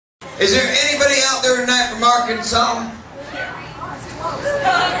Is there anybody out there tonight from Arkansas?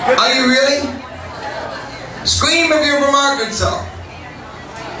 Are you really? Scream if you're from Arkansas.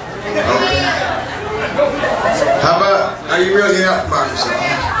 Okay. How about, are you really not from Arkansas?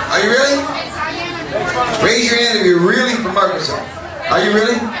 Are you really? Raise your hand if you're really from Arkansas. Are you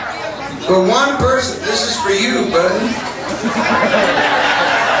really? Well, one person. This is for you, buddy.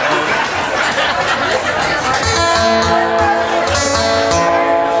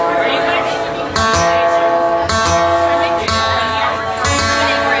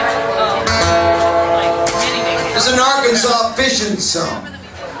 It's an Arkansas fishing song.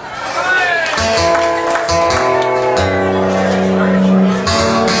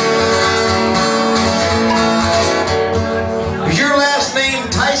 Is your last name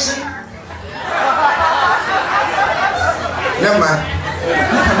Tyson? Never mind.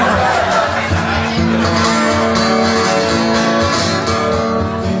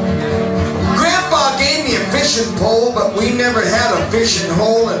 Grandpa gave me a fishing pole, but we never had a fishing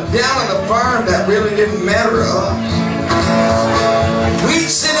hole, and down on the farm that really didn't matter to us. We'd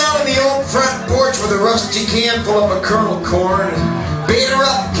sit out on the old front porch with a rusty can full of a kernel of corn and bait her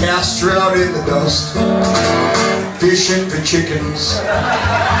up, cast her out in the dust. Fishing for chickens,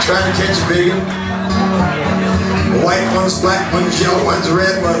 trying to catch a big one. White ones, black ones, yellow ones,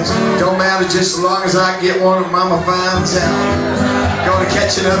 red ones. Don't matter, just as long as I get one and Mama finds out. Gonna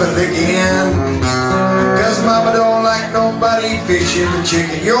catch another again. Cause Mama don't like nobody fishing for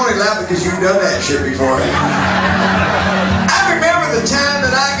chicken. You're only laughing because you've done that shit before. I remember the time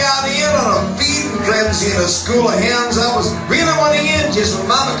that I got in on a feeding frenzy in a school of hens. I was really wanting in just when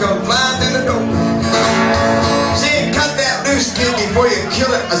Mama come flying through the door. Saying, cut that loose skin before you kill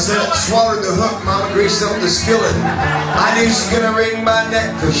it. I said, swallowed the hook. Mama greased up the skillet. I knew she's gonna wring my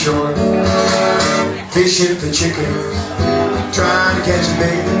neck for sure. Fishing for chickens, trying to catch a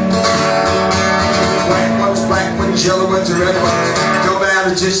baby. White ones, black ones, yellow ones, and red ones. Don't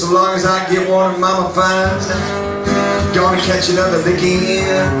matter, just as long as I get one and Mama finds out. Gonna catch another licking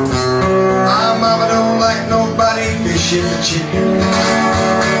in. My Mama don't like nobody fishing for chicken.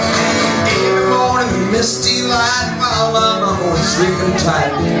 Every morning, the misty light, while my Mama was sleeping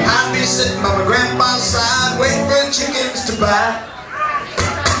tight, I'd be sitting by my grandpa's side, waiting for the chickens to bite.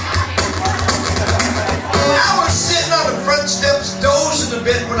 I was sitting on the front steps, dozing a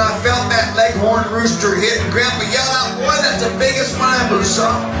bit when I felt that leghorn rooster hit, and Grandpa yelled out, "Boy, that's the biggest one I ever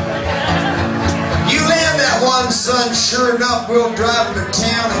saw. You land that one, son. Sure enough, we'll drive to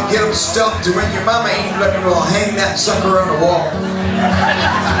town and get them stuffed to when your mama ain't looking, we'll hang that sucker on the wall."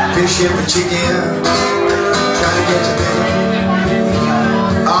 Fishing for chicken, trying to catch a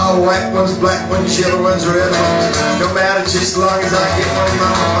baby. All white ones, black ones, yellow ones, red ones. No matter, just as long as I get one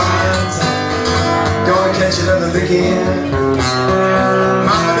Mama finds. Gonna catch another licking.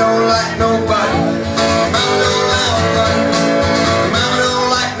 Mama don't like nobody. Mama don't like nobody. Mama don't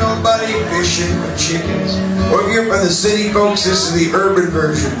like nobody fishing for chickens. Or if you're from the city, folks, this is the urban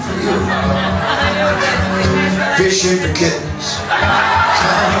version for you. Fishing for kittens.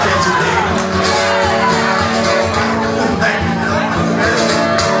 Trying to catch a baby.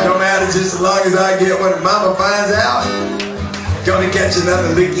 No matter, just as long as I get one Mama finds out. Gonna catch another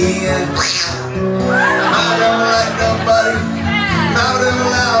licking. Mama don't like nobody. Mama don't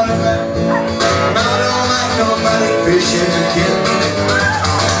like nobody. Mama don't like nobody fishing for kittens.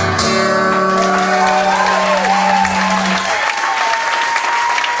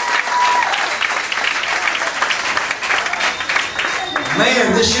 Man,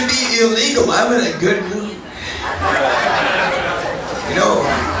 this should be illegal. I'm in a good mood. You know,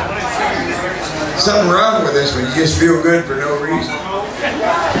 something wrong with this when you just feel good for no reason.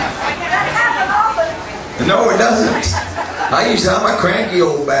 No, it doesn't. I'm a cranky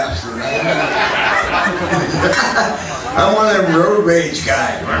old bastard. I'm one of them road rage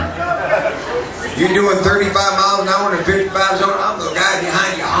guys. You're doing 35 miles an hour and 55 zone. I'm the guy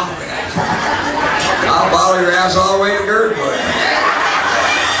behind you honking at you. I'll follow your ass all the way to Girdwood.